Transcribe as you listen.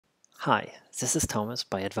Hi, this is Thomas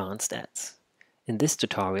by Advanced Ads. In this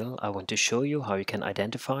tutorial, I want to show you how you can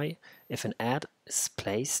identify if an ad is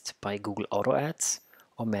placed by Google Auto Ads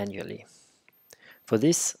or manually. For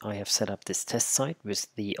this, I have set up this test site with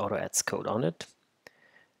the Auto Ads code on it.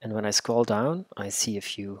 And when I scroll down, I see a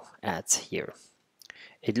few ads here.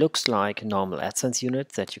 It looks like a normal AdSense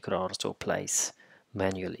unit that you could also place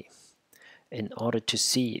manually. In order to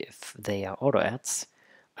see if they are auto ads,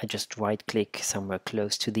 I just right-click somewhere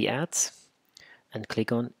close to the ads and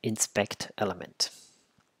click on Inspect Element.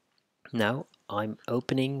 Now I'm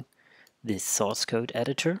opening this source code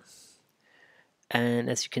editor, and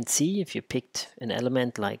as you can see, if you picked an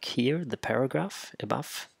element like here, the paragraph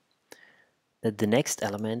above, that the next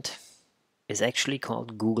element is actually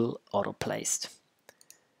called Google Auto Placed.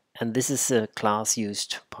 And this is a class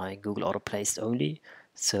used by Google Auto Placed only,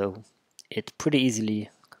 so it pretty easily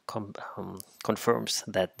confirms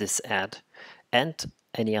that this ad and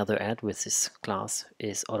any other ad with this class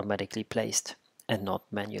is automatically placed and not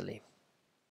manually.